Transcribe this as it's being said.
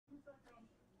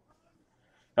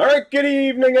All right, good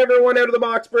evening, everyone. Out of the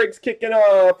box breaks kicking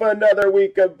off another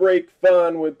week of break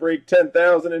fun with break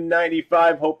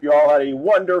 10,095. Hope you all had a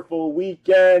wonderful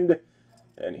weekend.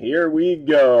 And here we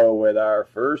go with our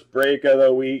first break of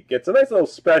the week. It's a nice little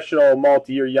special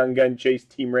multi-year Young Gun Chase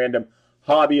Team Random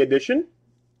Hobby Edition.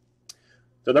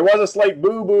 So there was a slight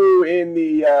boo-boo in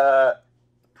the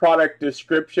product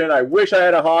description. I wish I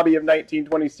had a hobby of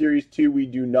 1920 Series 2. We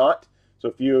do not. So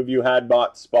a few of you had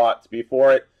bought spots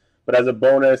before it. But as a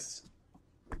bonus,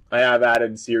 I have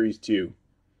added Series 2.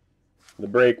 The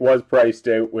break was priced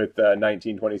out with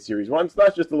 1920 Series 1, so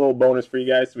that's just a little bonus for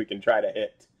you guys so we can try to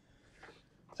hit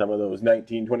some of those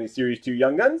 1920 Series 2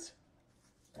 Young Guns.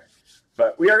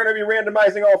 But we are going to be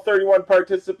randomizing all 31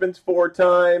 participants 4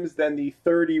 times, then the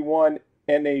 31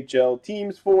 NHL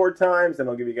teams 4 times, and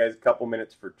I'll give you guys a couple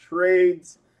minutes for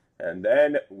trades, and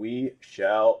then we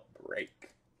shall break.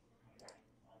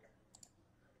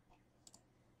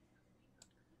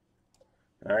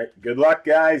 All right, good luck,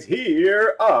 guys.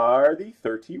 Here are the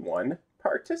 31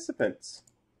 participants.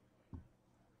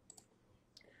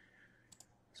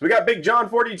 So we got Big John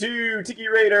 42, Tiki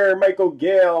Raider, Michael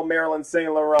Gale, Marilyn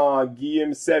St. Laurent,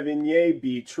 Guillaume Sevigny,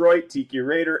 Detroit, Tiki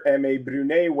Raider, M.A.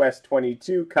 Brunet, West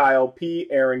 22, Kyle P.,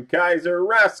 Aaron Kaiser,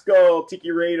 Rascal,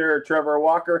 Tiki Raider, Trevor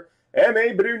Walker,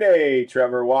 M.A. Brunet,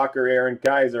 Trevor Walker, Aaron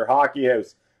Kaiser, Hockey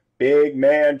House, Big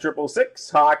Man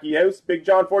 666, Hockey House, Big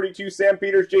John 42, Sam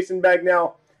Peters, Jason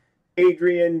Bagnell,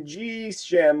 Adrian G,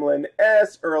 Shamlin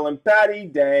S, Earl and Patty,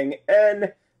 Dang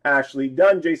N, Ashley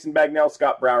Dunn, Jason Bagnell,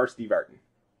 Scott Brower, Steve Arden.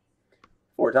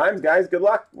 4 times, guys. Good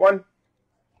luck. 1,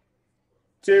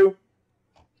 2,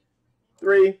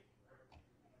 3,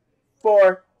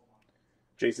 4.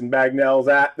 Jason Bagnell's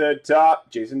at the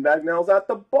top. Jason Bagnell's at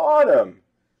the bottom.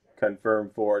 Confirm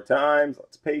 4 times.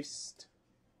 Let's paste.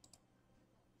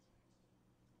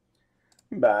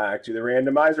 Back to the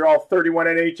randomizer. All 31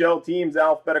 NHL teams,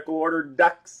 alphabetical order,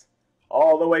 Ducks,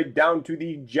 all the way down to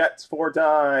the Jets 4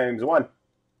 times. 1,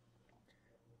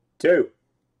 2,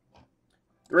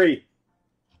 3,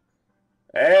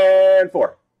 and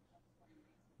 4.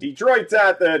 Detroit's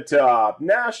at the top.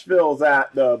 Nashville's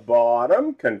at the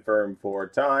bottom. Confirm 4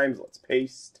 times. Let's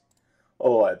paste.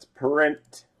 Let's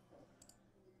print.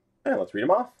 And let's read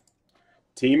them off.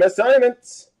 Team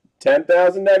assignments.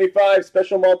 10,095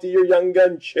 special multi-year Young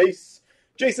Gun Chase.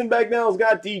 Jason Bagnell's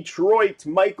got Detroit.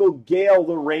 Michael Gale,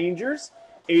 the Rangers.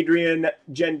 Adrian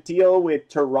Gentile with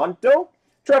Toronto.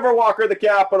 Trevor Walker, the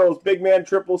Capitals. Big Man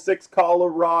 666,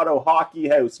 Colorado. Hockey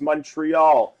House,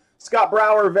 Montreal. Scott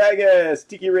Brower, Vegas.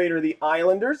 Tiki Raider, the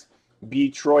Islanders.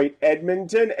 Detroit,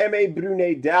 Edmonton. M.A.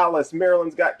 Brunet, Dallas.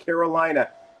 Maryland's got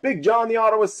Carolina. Big John, the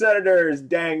Ottawa Senators.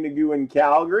 Dang Nagu in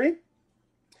Calgary.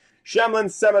 Shamlin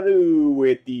Semadou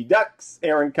with the Ducks.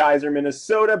 Aaron Kaiser,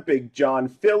 Minnesota. Big John,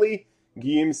 Philly.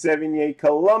 Guillaume Sevigny,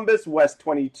 Columbus. West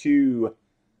 22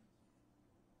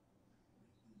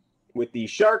 with the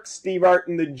Sharks. Steve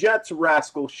Arden, the Jets.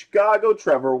 Rascal, Chicago.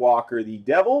 Trevor Walker, the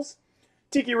Devils.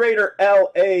 Tiki Raider,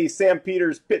 L.A. Sam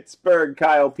Peters, Pittsburgh.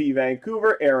 Kyle P.,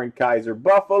 Vancouver. Aaron Kaiser,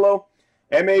 Buffalo.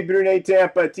 M.A. Brunet,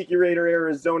 Tampa. Tiki Raider,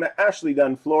 Arizona. Ashley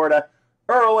Dunn, Florida.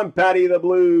 Earl and Patty, the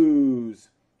Blues.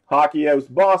 Hockey House,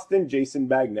 Boston. Jason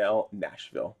Bagnell,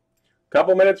 Nashville.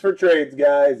 Couple minutes for trades,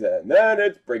 guys, and then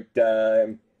it's break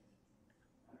time.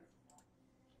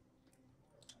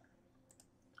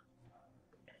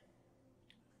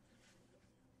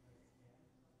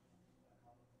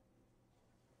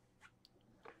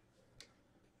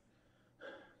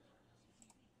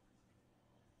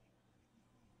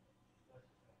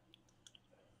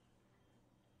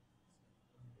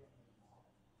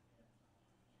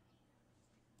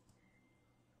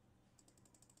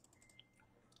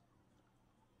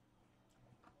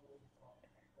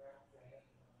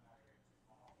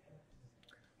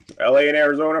 LA and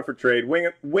Arizona for trade.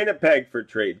 Winnipeg for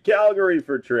trade. Calgary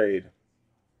for trade.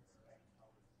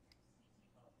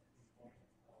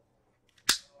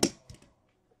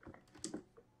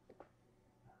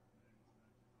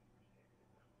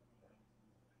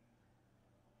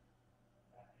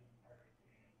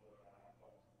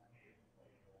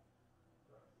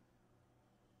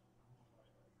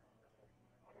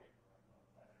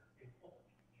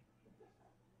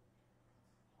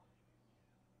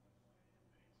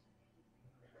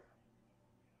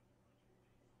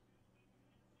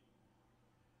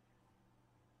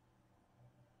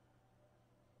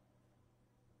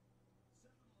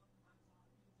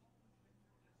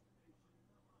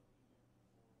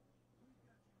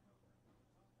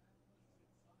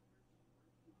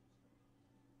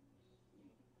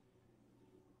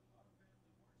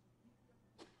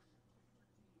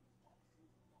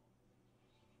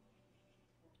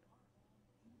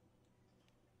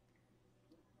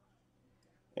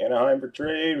 Anaheim for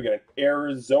trade. We got an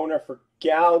Arizona for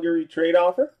Calgary trade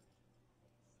offer.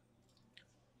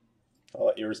 I'll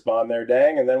let you respond there,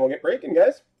 Dang, and then we'll get breaking,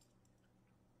 guys.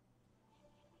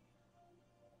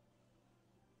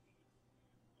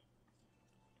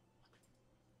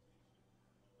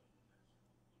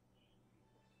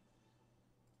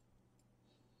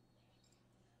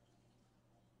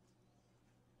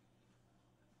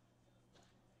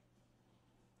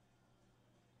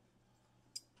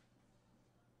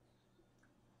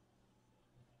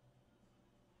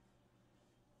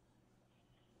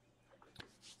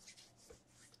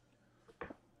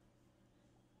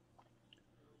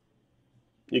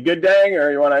 You good, Dang,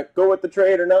 or you want to go with the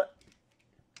trade or not?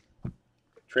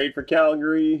 Trade for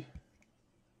Calgary.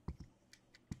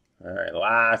 All right,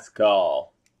 last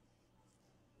call.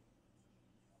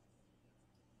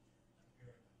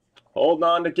 Holding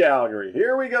on to Calgary.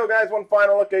 Here we go, guys. One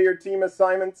final look at your team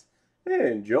assignments.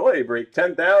 Enjoy. Break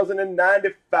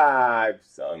 10,095.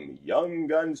 Some young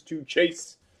guns to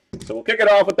chase. So we'll kick it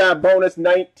off with that bonus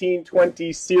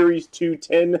 1920 Series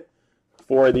 210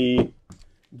 for the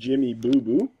Jimmy Boo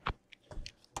Boo.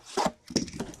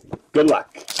 Good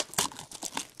luck.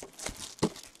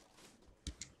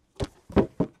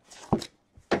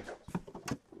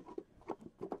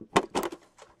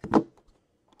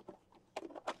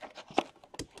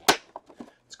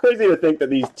 It's crazy to think that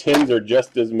these tins are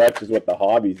just as much as what the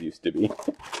hobbies used to be.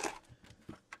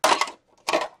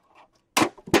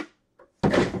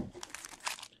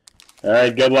 All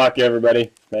right, good luck,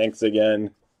 everybody. Thanks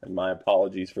again, and my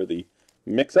apologies for the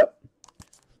mix-up.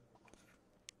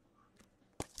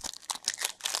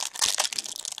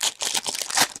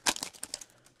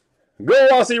 Go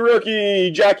Aussie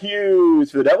rookie Jack Hughes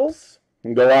for the Devils.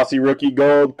 Go Aussie rookie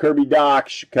gold Kirby Dach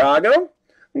Chicago.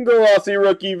 Go Aussie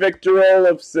rookie Victor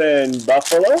Olofsson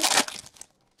Buffalo.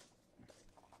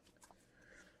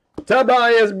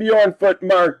 Tobias Bjornfoot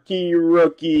marquee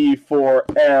rookie for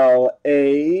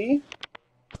LA.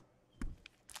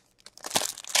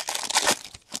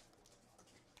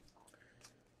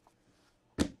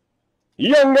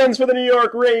 Young Guns for the New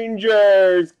York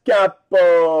Rangers,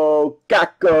 Capo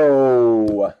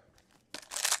Caco.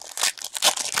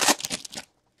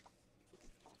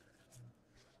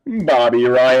 Bobby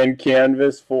Ryan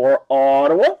canvas for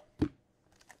Ottawa.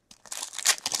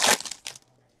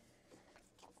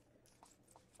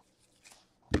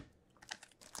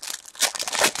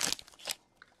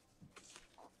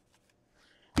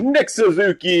 Nick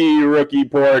Suzuki rookie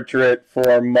portrait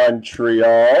for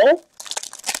Montreal.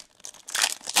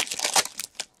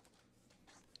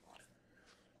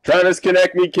 Travis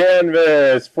Konechny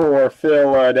canvas for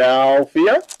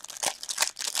Philadelphia.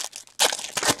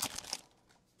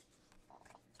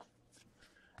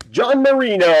 John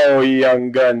Marino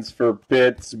Young Guns for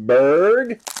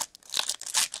Pittsburgh.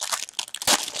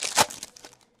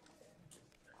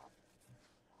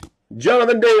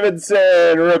 Jonathan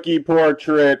Davidson rookie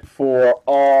portrait for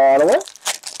Ottawa.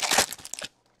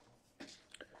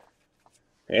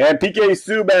 And PK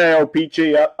Subban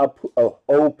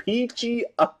OPG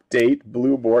update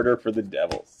blue border for the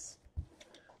Devils.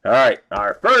 All right,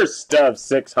 our first of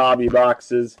 6 hobby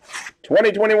boxes,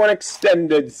 2021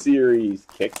 Extended Series,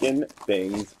 kicking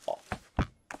things off.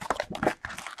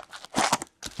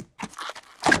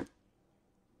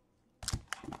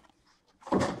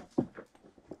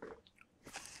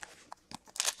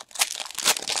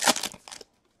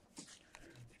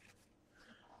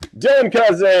 Dylan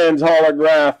Cousins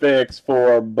holographics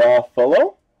for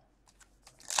Buffalo.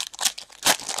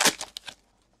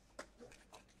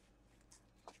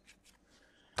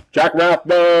 Jack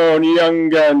Rathbone Young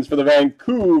Guns for the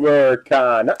Vancouver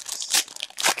Canucks.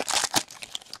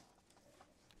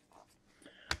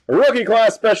 Rookie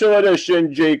Class Special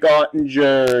Edition Jake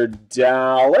Ottinger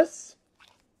Dallas.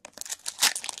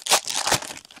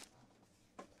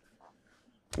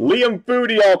 Liam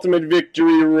Foudy Ultimate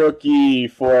Victory rookie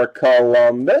for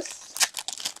Columbus.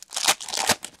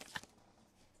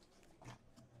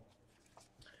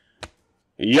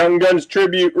 Young Guns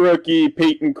Tribute rookie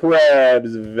Peyton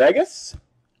Krebs Vegas.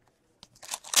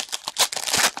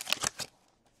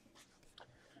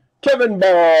 Kevin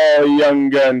Ball Young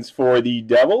Guns for the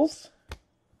Devils.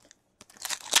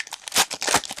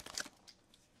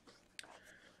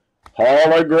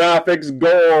 Holographics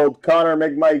Gold, Connor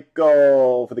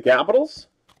McMichael for the Capitals.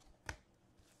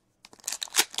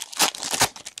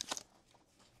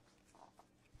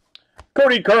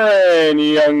 Cody Curran,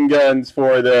 Young Guns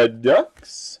for the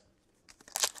Ducks.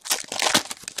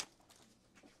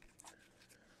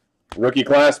 Rookie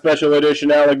Class Special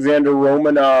Edition Alexander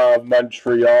Romanov,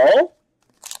 Montreal.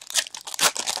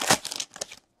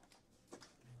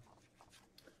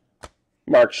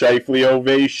 Mark Scheifele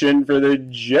ovation for the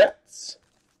Jets.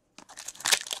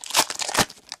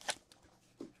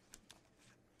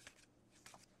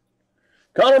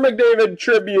 Connor McDavid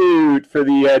tribute for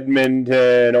the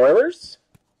Edmonton Oilers.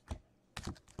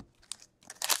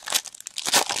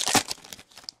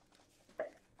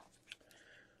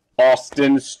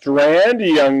 Austin Strand,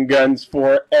 Young Guns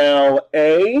for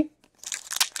LA.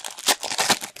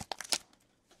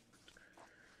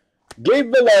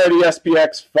 Gabe Vilardi,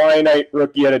 SPX Finite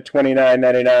Rookie at a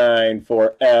 $29.99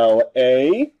 for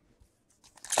LA.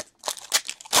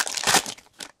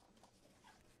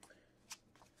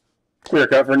 Clear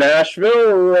cut for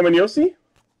Nashville, Roman Josi.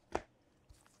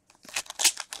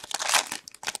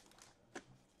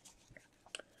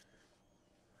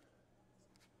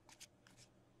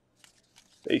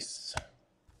 Base.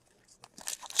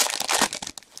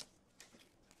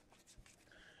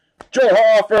 Joe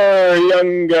Hoffer,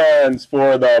 Young Guns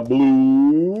for the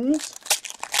Blues.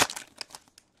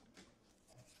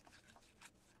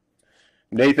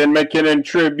 Nathan McKinnon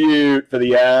tribute for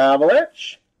the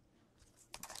Avalanche.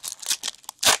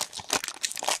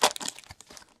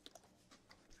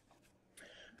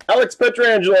 Alex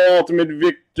Pietrangelo, Ultimate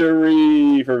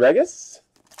Victory for Vegas.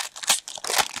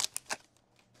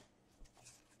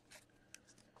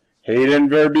 Hayden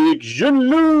Verbeek,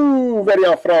 Jean-Loup,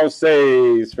 Variant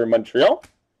Française for Montreal.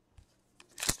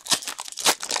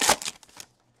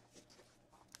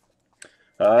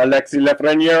 Alexis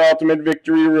Lafreniere, Ultimate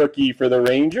Victory Rookie for the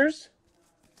Rangers.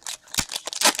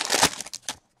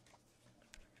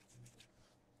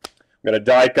 Got a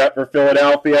die cut for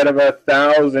Philadelphia out of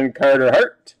 1,000, Carter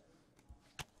Hart.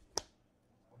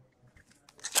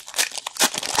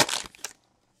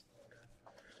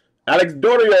 Alex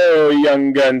Dorio,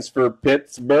 Young Guns for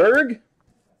Pittsburgh.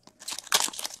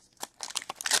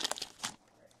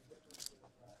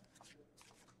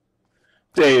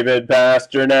 David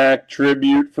Pasternak,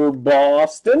 tribute for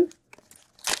Boston.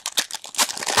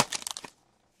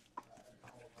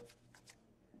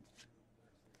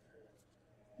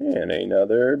 And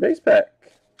another base pack.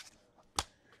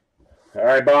 All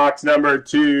right, box number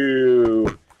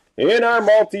 2. In our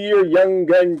multi-year Young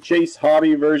Gun Chase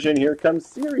Hobby version, here comes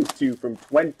Series 2 from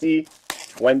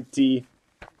 2021.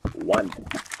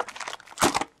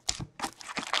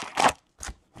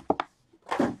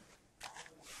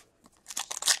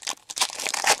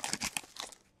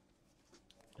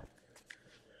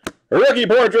 Rookie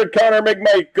portrait, Connor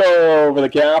McMichael for the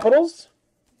Capitals.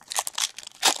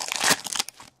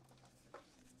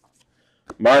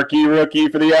 Marquee rookie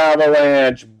for the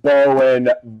Avalanche, Bowen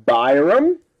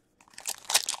Byram.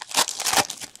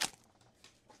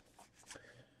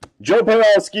 Joe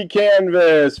Pavelski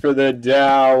canvas for the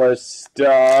Dallas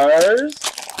Stars.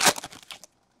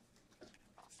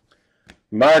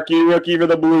 Marquee rookie for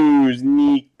the Blues,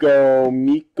 Nico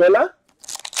Mikkola.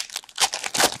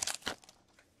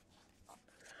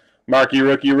 Marquee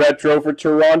rookie retro for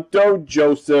Toronto,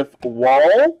 Joseph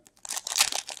Wall.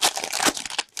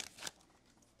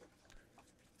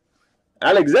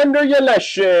 Alexander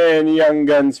Yeleshin, Young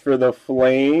Guns for the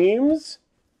Flames.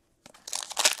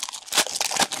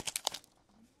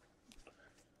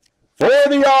 For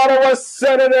the Ottawa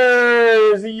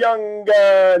Senators, Young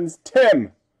Guns,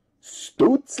 Tim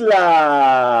Stützle.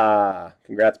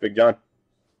 Congrats, Big John.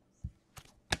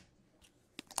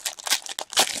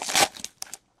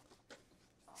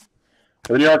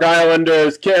 For the New York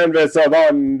Islanders, canvas of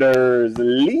Anders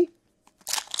Lee.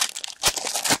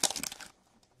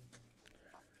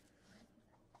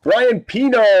 Brian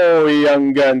Pino,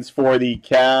 Young Guns for the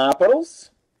Capitals.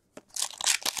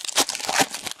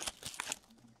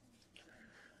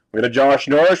 We got a Josh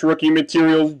Norris, Rookie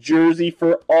Materials jersey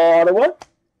for Ottawa.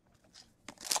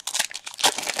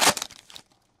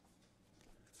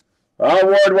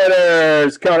 Award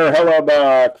winners, Connor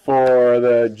Hellebuck for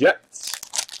the Jets.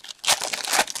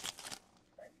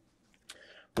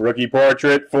 Rookie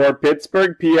portrait for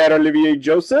Pittsburgh, Pierre-Olivier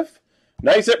Joseph.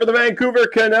 Nice hit for the Vancouver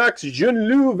Canucks,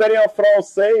 Jean-Loup, Variant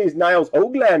Française, Niles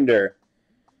Höglander.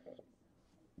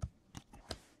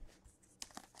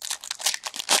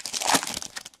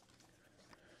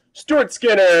 Stuart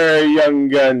Skinner, Young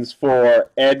Guns for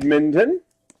Edmonton.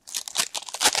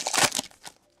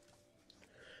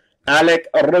 Alec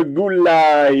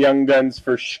Regula, Young Guns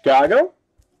for Chicago.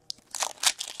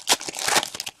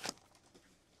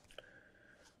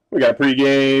 We got a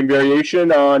pregame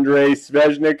variation, Andrei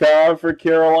Svechnikov for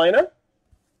Carolina.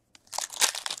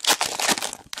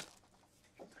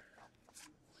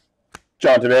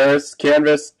 John Tavares,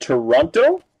 canvas,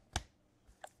 Toronto.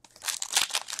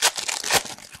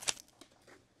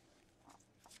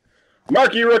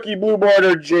 Marquee rookie blue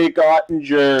border, Jake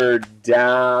Ottinger,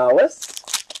 Dallas.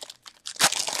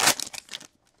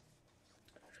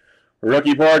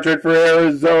 Rookie portrait for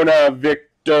Arizona,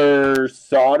 Victor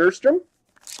Soderstrom.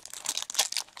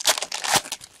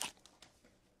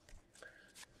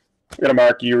 Got a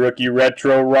marquee rookie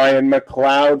retro, Ryan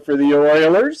McLeod for the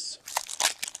Oilers.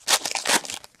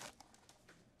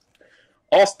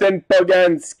 Austin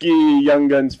Poganski, Young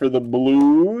Guns for the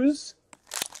Blues.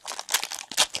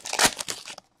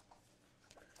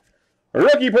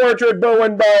 Rookie portrait,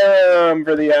 Bowen Byram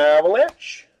for the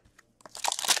Avalanche.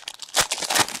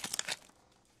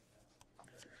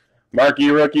 Marquee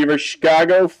rookie for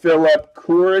Chicago, Philip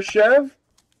Kurashev.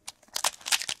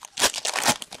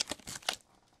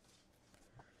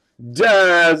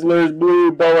 Dazzlers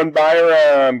Blue, Bowen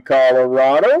Byram,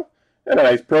 Colorado. And a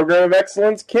nice Program of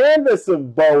Excellence canvas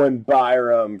of Bowen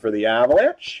Byram for the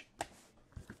Avalanche.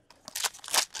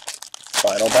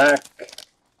 Final pack.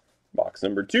 Box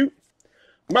number 2.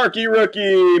 Marquee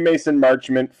rookie, Mason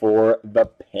Marchment for the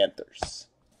Panthers.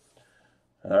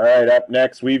 All right, up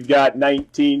next we've got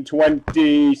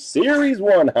 1920 Series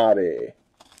 1 hobby.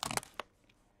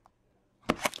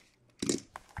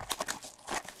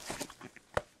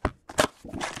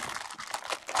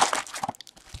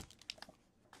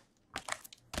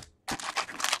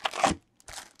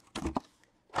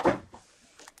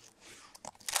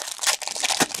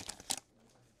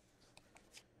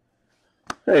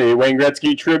 Hey, Wayne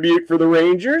Gretzky tribute for the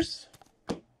Rangers.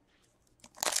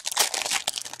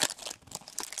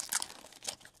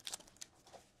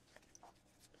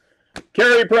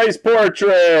 Carey Price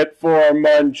portrait for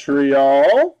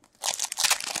Montreal.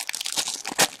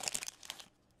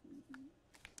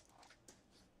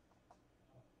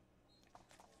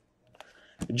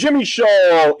 Jimmy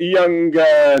Scholl, Young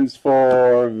Guns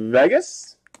for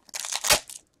Vegas.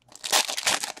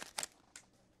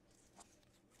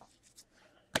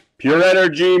 Pure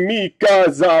Energy, Mika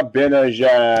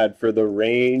Zibanejad for the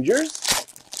Rangers.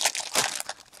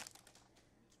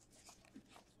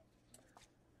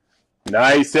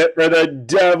 Nice hit for the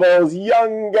Devils,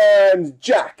 Young Guns,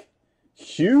 Jack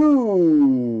Hughes.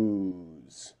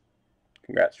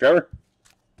 Congrats, Trevor.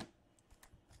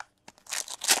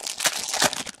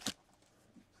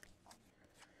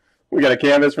 We got a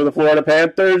canvas for the Florida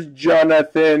Panthers,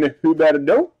 Jonathan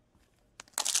Huberdeau.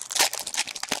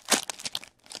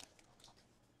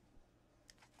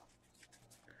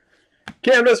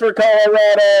 Canvas for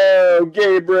Colorado,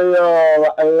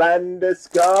 Gabriel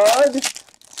Landeskog.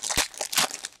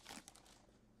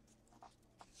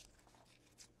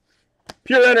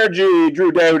 Pure Energy,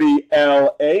 Drew Doughty,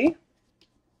 LA.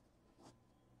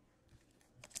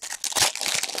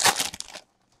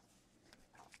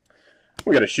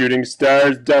 We got a Shooting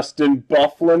Stars, Dustin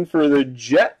Byfuglien for the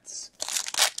Jets.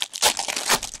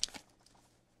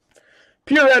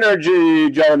 Pure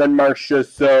Energy, Jonathan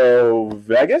Marchessault,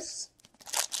 Vegas.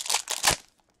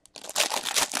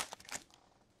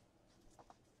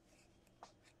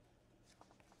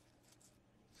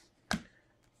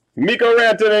 Mikko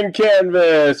Rantanen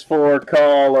canvas for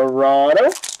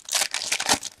Colorado.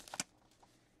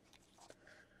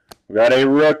 We got a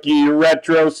rookie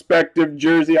retrospective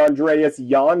jersey, Andreas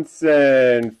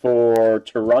Janssen for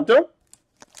Toronto.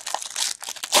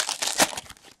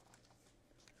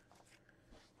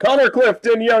 Connor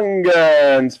Clifton, Young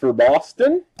Guns for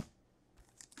Boston.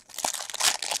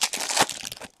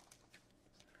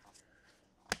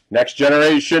 Next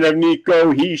generation of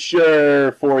Nico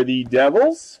Hischier for the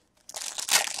Devils.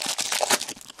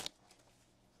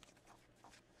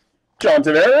 John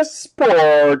Tavares,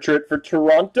 portrait for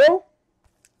Toronto.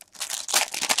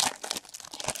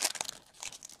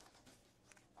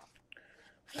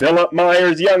 Philip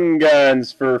Myers, Young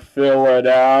Guns for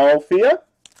Philadelphia.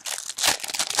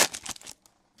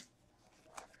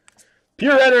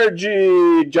 Pure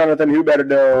Energy, Jonathan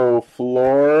Huberdeau,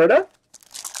 Florida.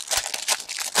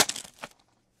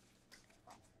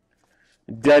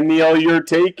 Daniel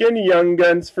Urtaken, Young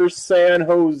Guns for San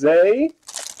Jose.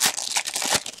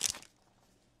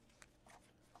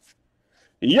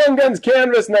 Young Guns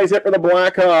canvas, nice hit for the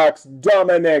Blackhawks,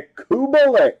 Dominic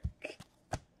Kubalik.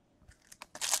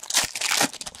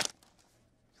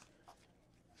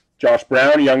 Josh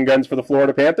Brown, Young Guns for the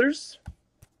Florida Panthers.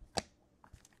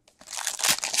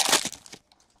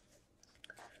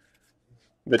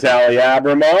 Vitaly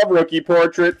Abramov, rookie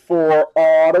portrait for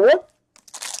Ottawa.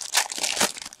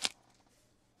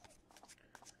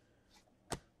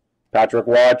 Patrick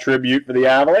Waugh, tribute for the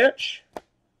Avalanche.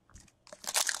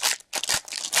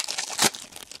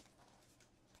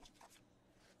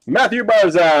 Matthew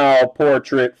Barzal,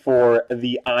 portrait for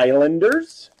the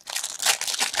Islanders.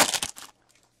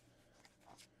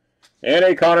 And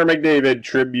a Connor McDavid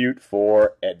tribute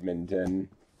for Edmonton.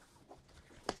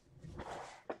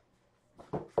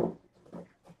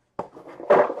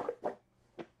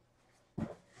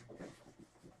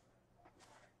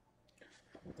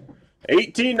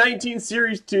 1819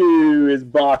 Series 2 is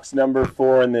box number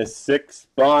 4 in this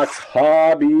 6-box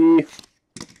hobby.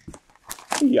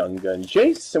 Young Gun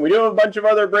Chase. And we do have a bunch of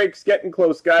other breaks getting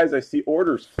close, guys. I see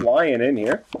orders flying in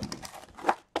here.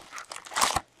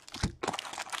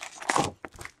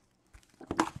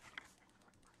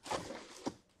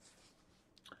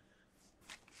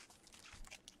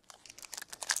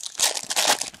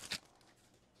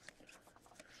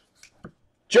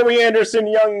 Joey Anderson,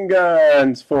 Young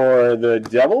Guns for the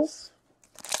Devils.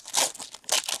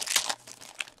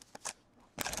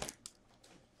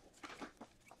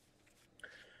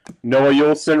 Noah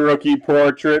Juulsen, rookie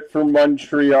portrait for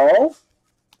Montreal.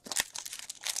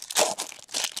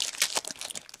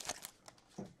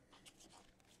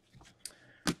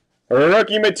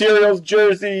 Rookie materials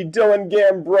jersey, Dylan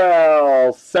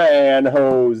Gambrell, San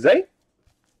Jose.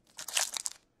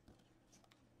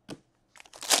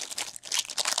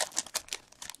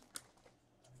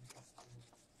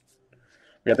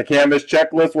 We got the canvas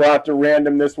checklist. We'll have to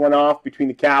random this one off between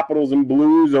the Capitals and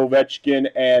Blues, Ovechkin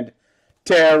and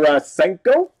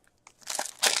Tarasenko.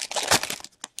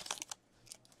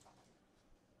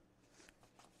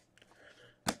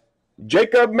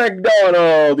 Jacob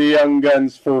McDonald, the Young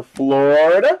Guns for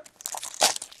Florida.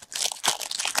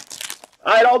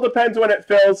 It all depends when it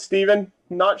fills, Steven.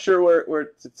 Not sure where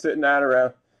it's sitting at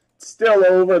around. It's still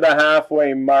over the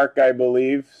halfway mark, I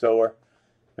believe. So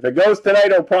if it goes tonight,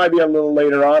 it'll probably be a little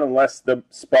later on unless the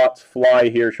spots fly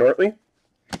here shortly.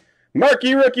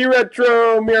 Marquee Rookie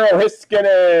Retro, Miro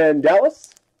Heiskanen,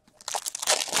 Dallas.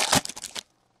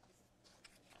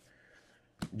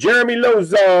 Jeremy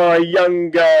Loza,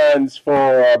 Young Guns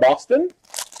for Boston.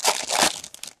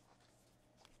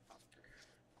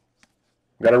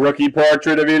 Got a rookie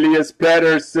portrait of Elias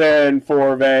Pettersson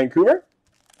for Vancouver.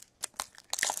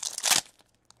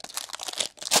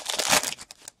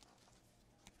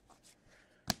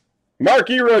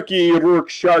 Marquee Rookie, Rourke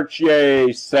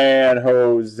Chartier, San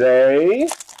Jose.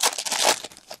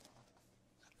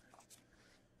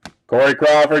 Corey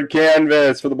Crawford,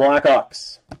 canvas for the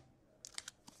Blackhawks.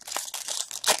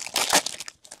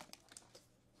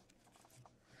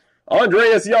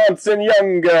 Andreas Janssen,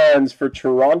 Young Guns for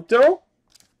Toronto.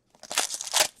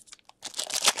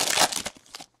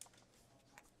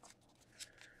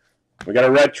 We got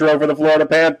a retro for the Florida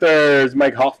Panthers,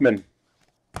 Mike Hoffman.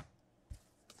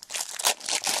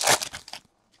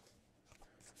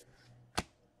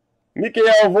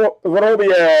 Mikhail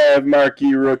Vorobiev,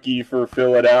 marquee rookie for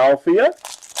Philadelphia.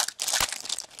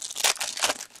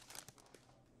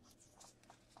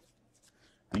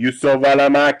 Juuso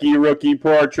Valimaki, rookie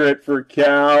portrait for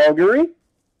Calgary.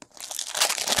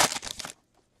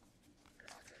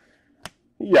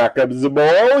 Jakob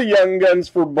Zabol, Young Guns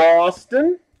for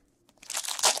Boston.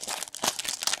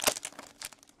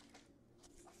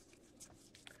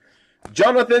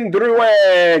 Jonathan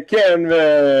Drouin,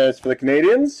 canvas for the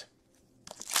Canadiens.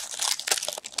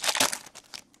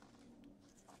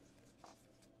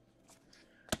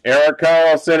 Eric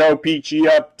Carlson, O-Pee-Chee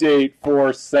update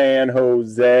for San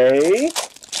Jose.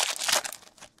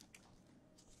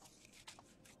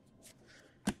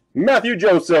 Matthew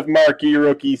Joseph, marquee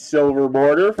rookie silver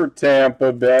border for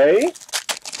Tampa Bay.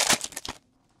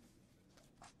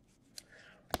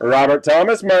 Robert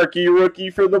Thomas, marquee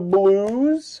rookie for the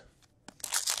Blues.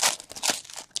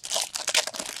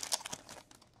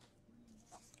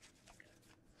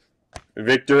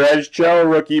 Victor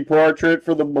Ejdsell, rookie portrait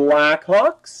for the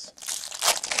Blackhawks.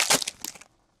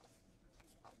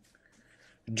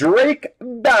 Drake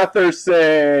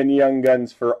Batherson, Young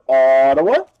Guns for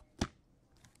Ottawa.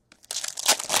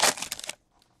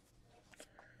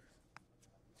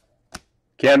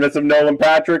 Canvas of Nolan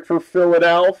Patrick for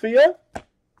Philadelphia.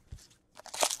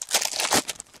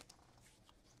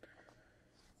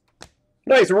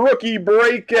 Nice rookie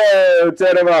breakout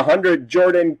out of 100,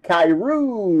 Jordan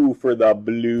Kyrou for the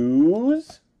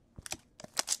Blues.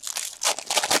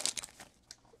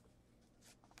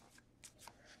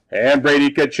 And Brady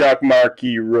Tkachuk,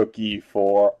 marquee rookie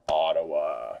for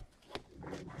Ottawa.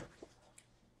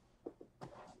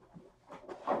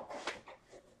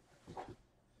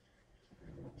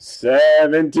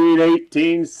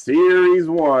 '17-18 Series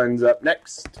 1's up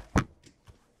next.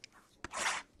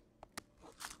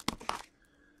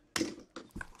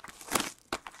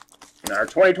 Our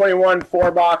 2021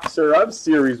 4-boxer of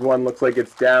Series 1 looks like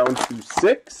it's down to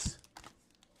 6.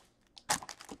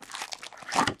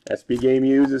 SP Game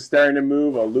Use is starting to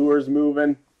move. Allure's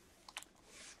moving.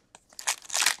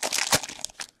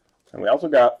 And we also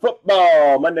got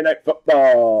football, Monday Night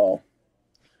Football.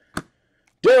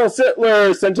 Daryl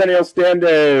Sittler, Centennial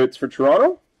Standouts for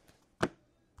Toronto.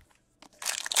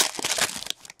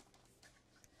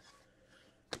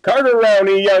 Carter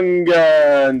Rowney Young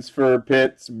Guns for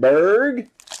Pittsburgh.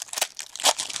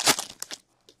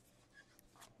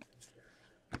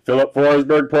 Philip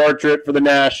Forsberg portrait for the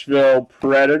Nashville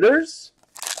Predators.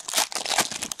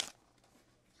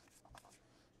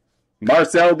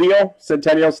 Marcel Deal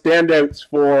Centennial Standouts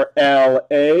for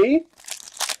LA.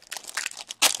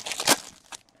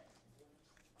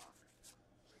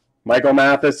 Michael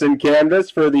Matheson canvas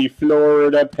for the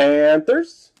Florida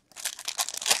Panthers.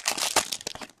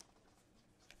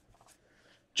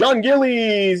 John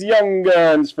Gillies Young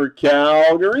Guns for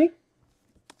Calgary.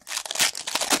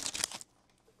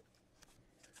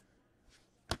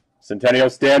 Centennial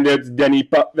Standouts Denis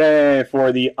Potvin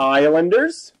for the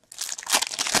Islanders.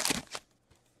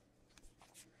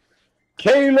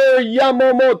 Kaylor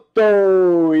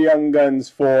Yamamoto Young Guns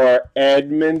for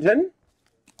Edmonton.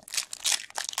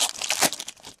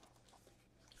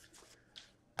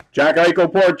 Jack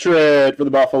Eichel portrait for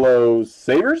the Buffalo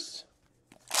Sabres.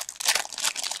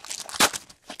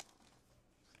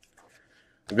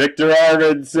 Victor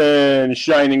Arvidsson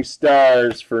Shining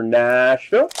Stars for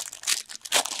Nashville.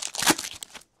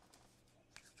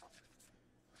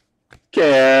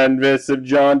 Canvas of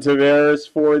John Tavares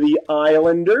for the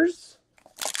Islanders.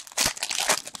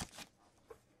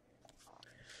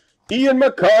 Ian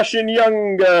McCoshen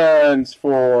Young Guns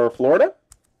for Florida.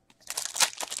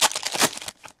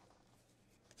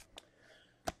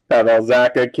 Pavel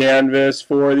Zacha canvas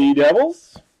for the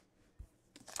Devils.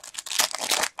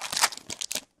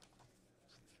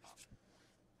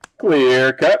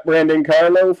 Clear cut Brandon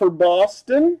Carlo for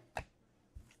Boston.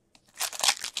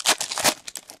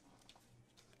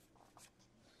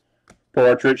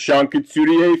 Portrait Sean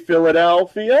Couturier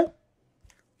Philadelphia.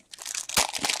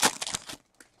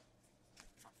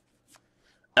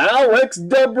 Alex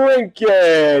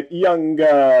DeBrincat Young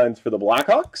Guns for the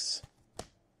Blackhawks.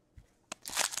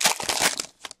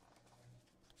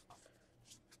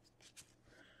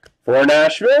 For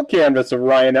Nashville, canvas of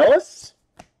Ryan Ellis.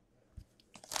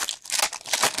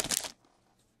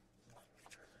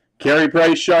 Carey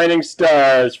Price Shining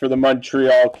Stars for the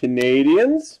Montreal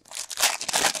Canadiens.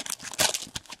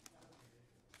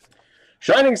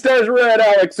 Shining Stars Red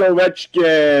Alex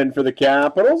Ovechkin for the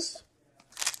Capitals.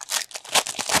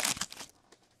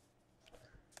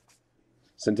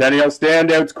 Centennial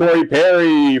Standouts Corey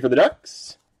Perry for the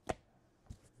Ducks.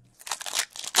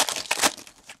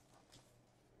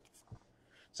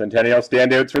 Centennial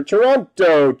Standouts for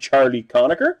Toronto, Charlie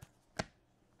Conacher.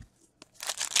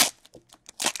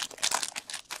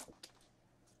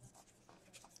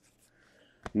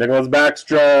 Nicholas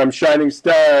Backstrom, Shining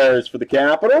Stars for the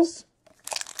Capitals.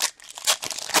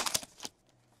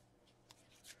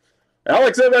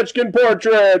 Alex Ovechkin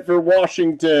portrait for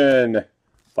Washington.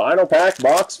 Final pack,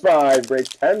 box 5, break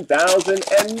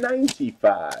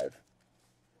 10,095.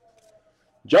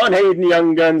 John Hayden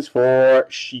Young Guns for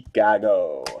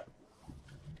Chicago.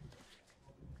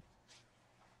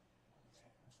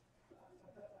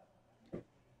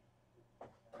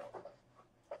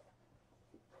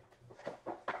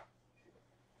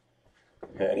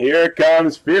 And here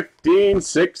comes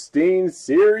 15-16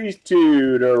 Series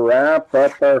 2 to wrap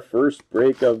up our first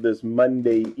break of this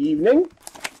Monday evening.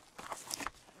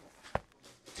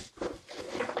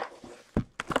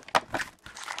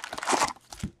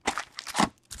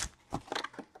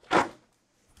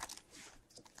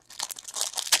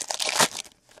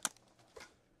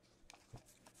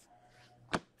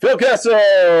 Phil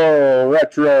Kessel,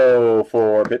 retro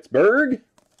for Pittsburgh.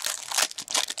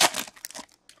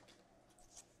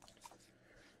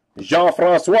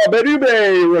 Jean-François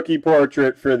Berube, rookie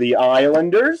portrait for the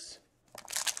Islanders.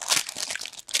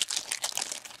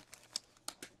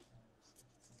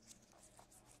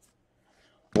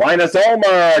 Linus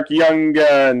Ullmark, Young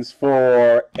Guns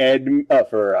for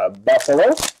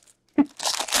Buffalo.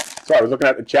 So I was looking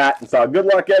at the chat and saw good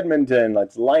luck Edmonton.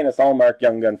 That's Linus Ullmark,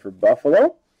 Young Gun for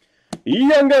Buffalo.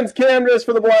 Young Guns canvas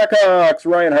for the Blackhawks,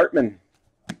 Ryan Hartman.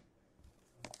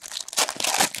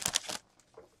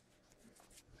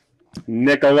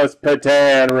 Nicholas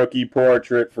Petan, rookie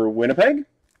portrait for Winnipeg.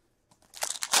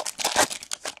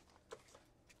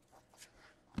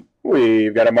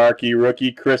 We've got a marquee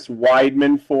rookie, Chris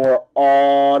Weidman for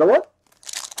Ottawa.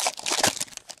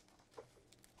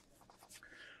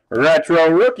 Retro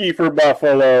rookie for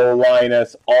Buffalo,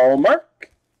 Linus Ullmark.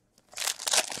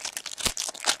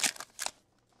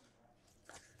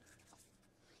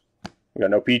 We got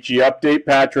no peachy update,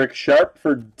 Patrick Sharp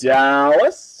for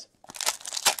Dallas.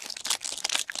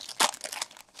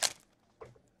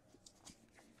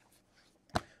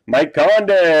 Mike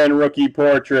Condon, rookie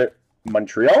portrait,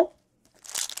 Montreal.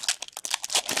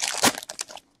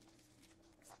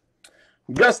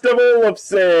 Gustav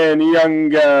Olofsson, Young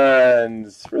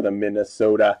Guns for the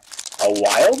Minnesota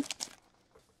Wild.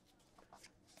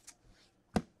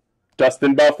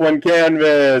 Dustin Byfuglien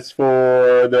canvas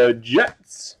for the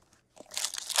Jets.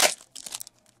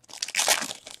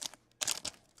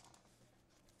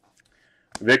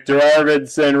 Victor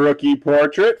Arvidsson rookie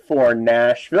portrait for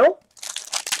Nashville.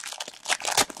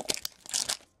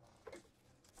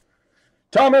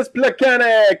 Thomas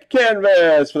Plekanec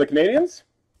canvas for the Canadiens.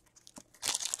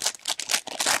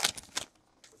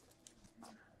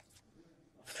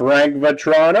 Frank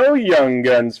Vatrano, Young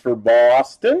Guns for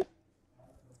Boston.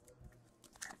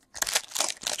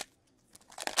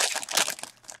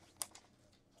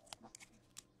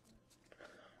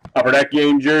 Upper Deck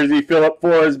game jersey, Philip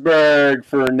Forsberg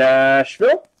for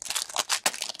Nashville.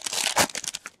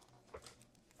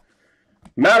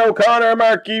 Matt O'Connor,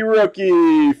 marquee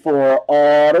rookie for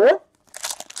Ottawa.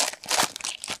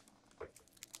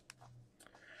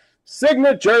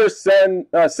 Signature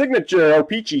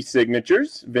O-Pee-Chee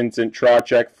signatures, Vincent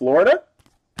Trocheck, Florida.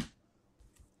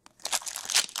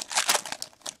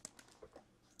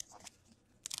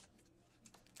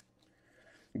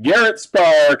 Garrett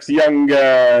Sparks, Young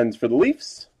Guns for the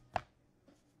Leafs.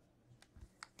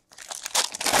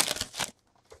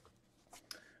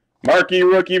 Marquee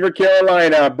rookie for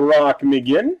Carolina, Brock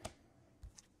McGinn.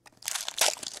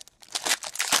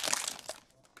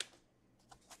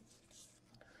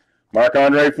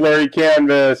 Marc-Andre Fleury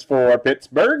canvas for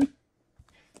Pittsburgh.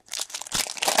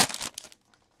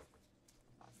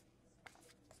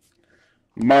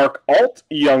 Mark Alt,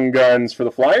 Young Guns for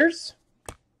the Flyers.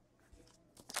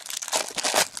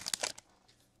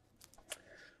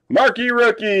 Marquee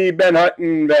rookie, Ben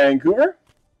Hutton, Vancouver.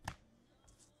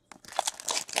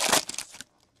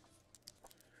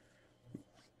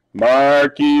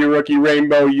 Marquee rookie,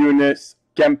 Rainbow Eunice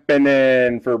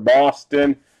Kemppainen for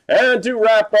Boston. And to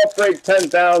wrap up break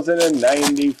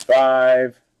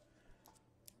 10,095,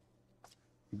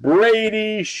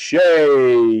 Brady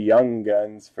Shea, Young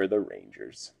Guns for the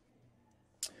Rangers.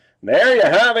 There you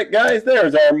have it, guys.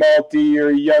 There's our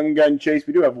multi-year Young Gun chase.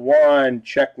 We do have one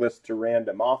checklist to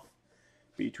random off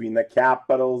between the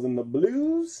Capitals and the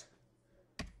Blues.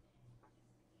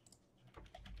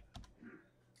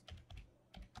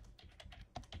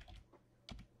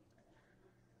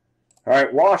 All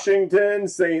right, Washington,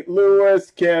 St.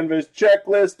 Louis, canvas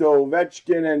checklist,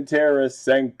 Ovechkin and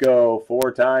Tarasenko.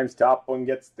 4 times, top one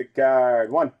gets the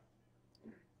card. 1,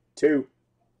 2,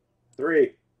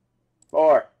 3,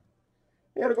 4.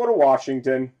 You gotta go to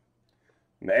Washington.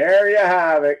 There you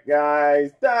have it,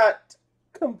 guys. That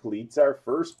completes our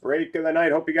first break of the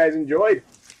night. Hope you guys enjoyed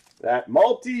that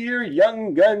multi-year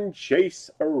Young Gun chase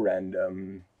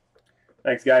random.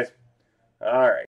 Thanks, guys. All right.